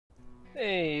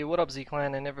Hey, what up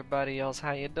Z-Clan and everybody else,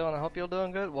 how you doing? I hope you're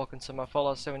doing good. Welcome to my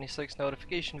Fallout 76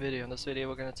 notification video. In this video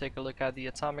we're going to take a look at the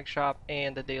atomic shop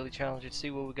and the daily challenge to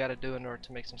see what we got to do in order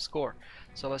to make some score.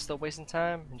 So let's stop wasting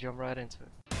time and jump right into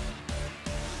it.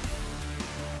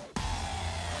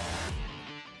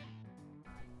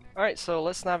 Alright, so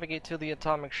let's navigate to the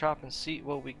atomic shop and see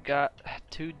what we got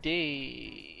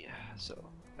today. So,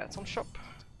 Atom shop.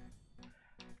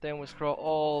 Then we scroll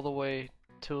all the way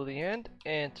till the end,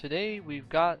 and today we've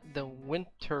got the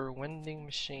winter vending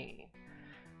machine,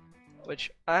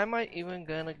 which I might even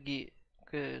gonna get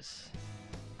because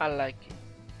I like it.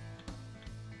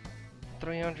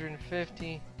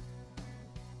 350.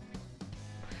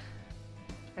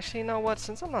 Actually, you know what,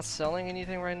 since I'm not selling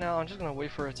anything right now, I'm just gonna wait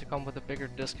for it to come with a bigger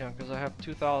discount because I have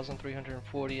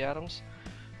 2,340 atoms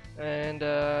and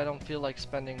I don't feel like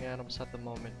spending atoms at the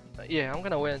moment. Yeah, I'm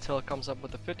gonna wait until it comes up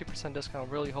with a 50%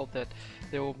 discount. Really hope that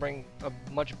they will bring a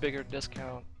much bigger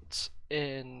discount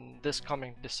in this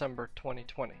coming December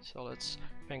 2020. So let's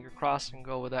finger crossed and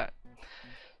go with that.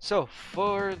 So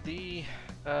for the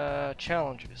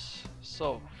challenges,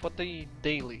 so for the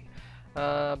daily,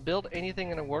 build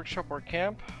anything in a workshop or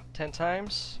camp 10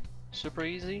 times, super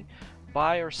easy.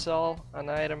 Buy or sell an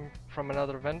item from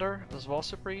another vendor, as well,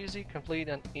 super easy. Complete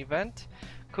an event.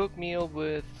 Cook meal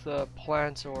with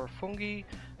plants or fungi.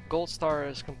 Gold star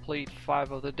is complete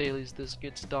 5 of the dailies. This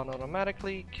gets done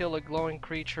automatically. Kill a glowing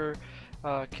creature.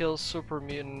 Kill super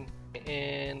mutant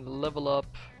and level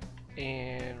up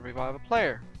and revive a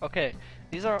player. Okay,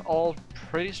 these are all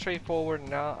pretty straightforward.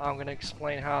 Now I'm gonna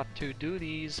explain how to do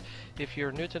these if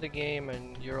you're new to the game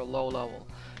and you're a low level.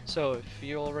 So if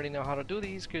you already know how to do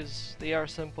these, because they are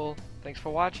simple, thanks for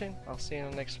watching. I'll see you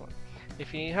in the next one.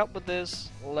 If you need help with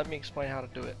this, let me explain how to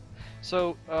do it.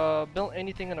 So build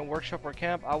anything in a workshop or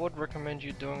camp. I would recommend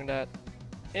you doing that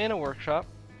in a workshop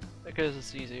because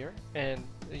it's easier and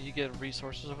you get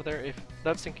resources over there. If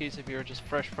that's in case if you're just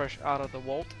fresh out of the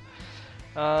vault.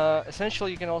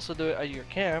 Essentially you can also do it at your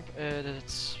camp, and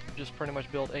it's just pretty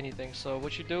much build anything. So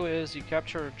what you do is you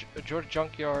capture a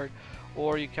junkyard,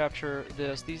 or you capture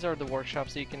this. These are the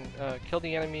workshops that you can kill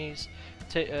the enemies,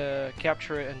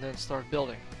 capture it, and then start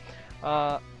building.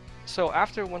 So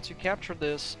once you capture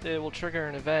this, it will trigger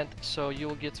an event, so you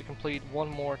will get to complete one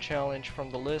more challenge from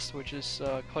the list, which is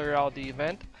clear out the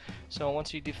event. So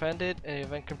once you defend it and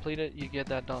event completed, you get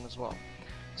that done as well.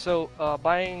 So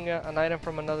buying an item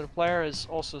from another player is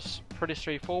also pretty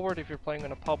straightforward. If you're playing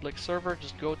on a public server,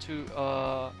 just go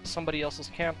to somebody else's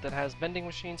camp that has vending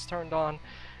machines turned on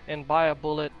and buy a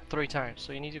bullet 3 times.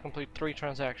 So you need to complete 3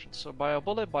 transactions. So buy a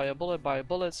bullet, buy a bullet, buy a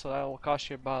bullet, so that will cost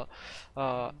you about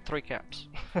 3 caps.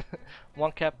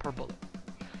 1 cap per bullet.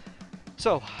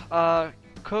 So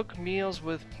cook meals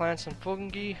with plants and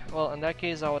fungi. Well, in that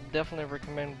case I would definitely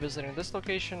recommend visiting this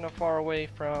location far away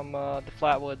from the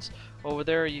flatwoods. Over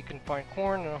there you can find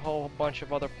corn and a whole bunch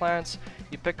of other plants.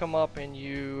 You pick them up and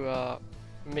you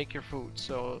make your food.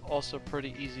 So also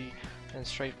pretty easy and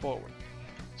straightforward.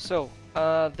 So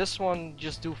this one,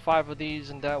 just do 5 of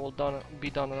these and that will be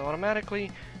done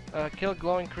automatically. Kill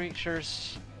glowing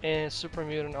creatures and super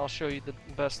mutant. I'll show you the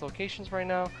best locations right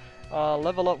now.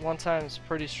 Level up 1 time is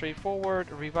pretty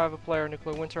straightforward. Revive a player,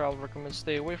 nuclear winter. I would recommend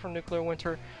stay away from nuclear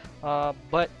winter,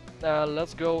 but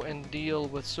let's go and deal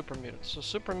with super mutants. So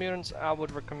super mutants, I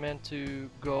would recommend to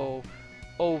go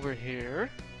over here.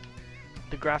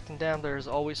 The grafting dam, there's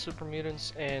always super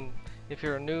mutants, and if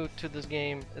you're new to this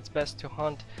game, it's best to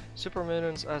hunt super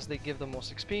mutants as they give the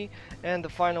most XP. And the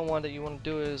final one that you want to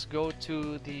do is go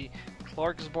to the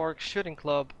Clarksburg Shooting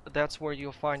Club. That's where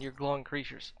you'll find your glowing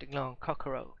creatures, the glowing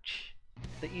cockroach,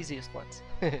 the easiest ones.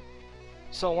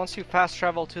 So once you fast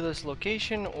travel to this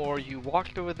location, or you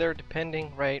walk over there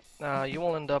depending, right, you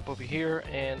will end up over here,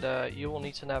 and you will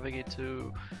need to navigate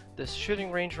to this shooting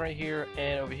range right here,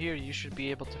 and over here you should be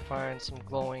able to find some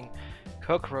glowing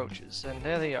cockroaches, and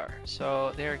there they are.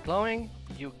 So they're glowing,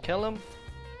 you kill them.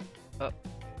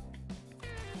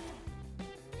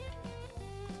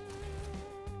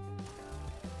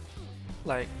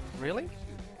 Like, really?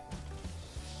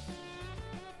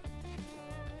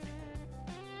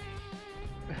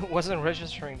 It wasn't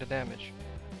registering the damage.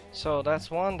 So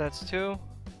that's 1, that's 2.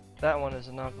 That one is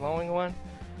a not glowing one.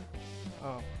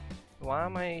 Oh, why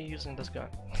am I using this gun?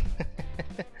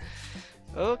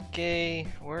 Okay,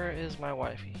 where is my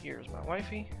wifey? Here's my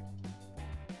wifey.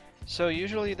 So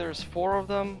usually there's 4 of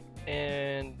them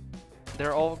and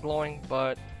they're all glowing,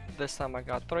 but this time I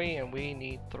got 3 and we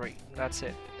need 3. That's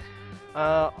it.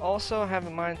 Also have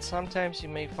in mind, sometimes you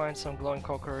may find some glowing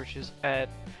cockroaches at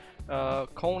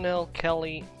Cornell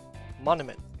Kelly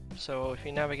Monument. So if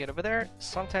you navigate over there,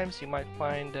 sometimes you might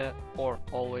find, or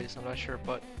always, I'm not sure,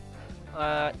 but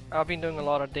I've been doing a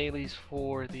lot of dailies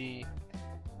for the,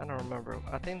 I don't remember,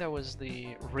 I think that was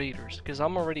the Raiders, because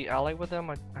I'm already allied with them.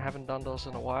 I haven't done those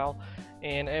in a while,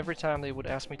 and every time they would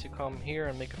ask me to come here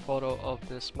and make a photo of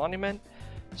this monument.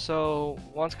 So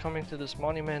once coming to this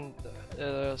monument,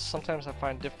 sometimes I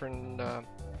find different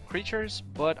creatures,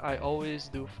 but I always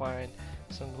do find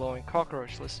some glowing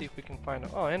cockroach. Let's see if we can find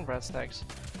them. Oh, and rat stacks.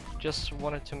 Just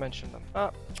wanted to mention them.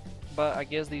 But I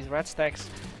guess these rat stacks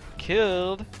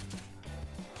killed.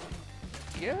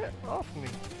 Get off me.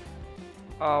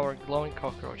 Our glowing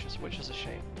cockroaches, which is a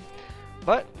shame.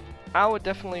 But I would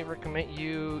definitely recommend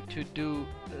you to do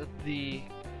the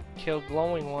kill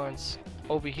glowing ones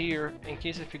over here, in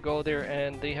case if you go there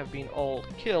and they have been all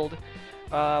killed.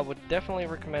 Would definitely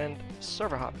recommend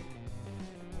server hopping.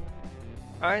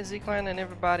 Alright, Z-Clan and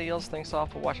everybody else, thanks all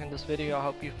for watching this video. I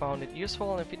hope you found it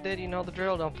useful, and if you did, you know the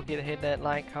drill. Don't forget to hit that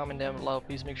like, comment down below.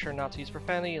 Please make sure not to use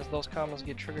profanity, as those comments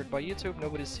get triggered by YouTube.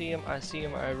 Nobody see them,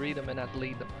 I read them, and I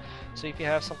delete them. So if you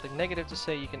have something negative to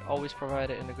say, you can always provide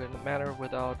it in a good manner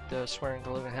without swearing the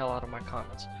living hell out of my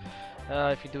comments.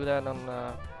 If you do that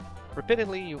on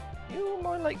repeatedly, you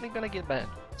more likely gonna get banned.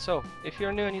 So if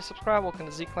you're new and you subscribe, welcome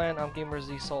to Z-Clan. I'm Gamer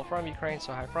Z Soul from Ukraine,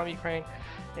 so hi from Ukraine,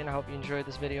 and I hope you enjoyed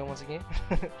this video once again.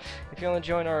 If you want to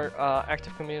join our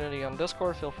active community on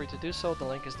Discord, feel free to do so. The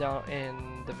link is down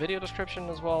in the video description,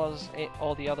 as well as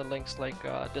all the other links like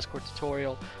Discord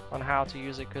tutorial on how to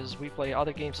use it, because we play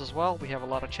other games as well. We have a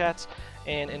lot of chats,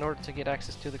 and in order to get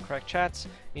access to the correct chats,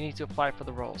 you need to apply for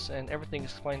the roles, and everything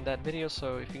is explained in that video.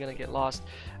 So if you're gonna get lost,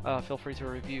 feel free to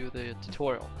review the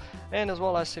tutorial. And as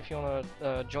well as if you want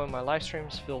to join my live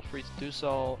streams, feel free to do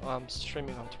so. I'm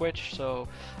streaming on Twitch, so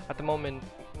at the moment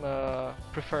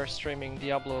prefer streaming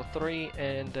Diablo 3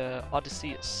 and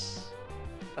Odysseus,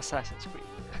 Assassin's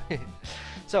Creed.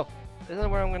 So this is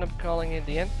where I'm going to be calling it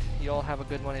the end. You all have a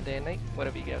good one day and night,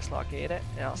 whatever you guys lock it at,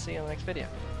 and I'll see you in the next video.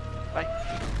 Bye.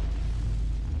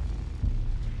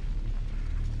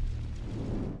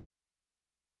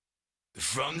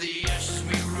 From the ashes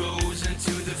we rose,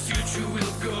 into the future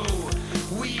we'll go.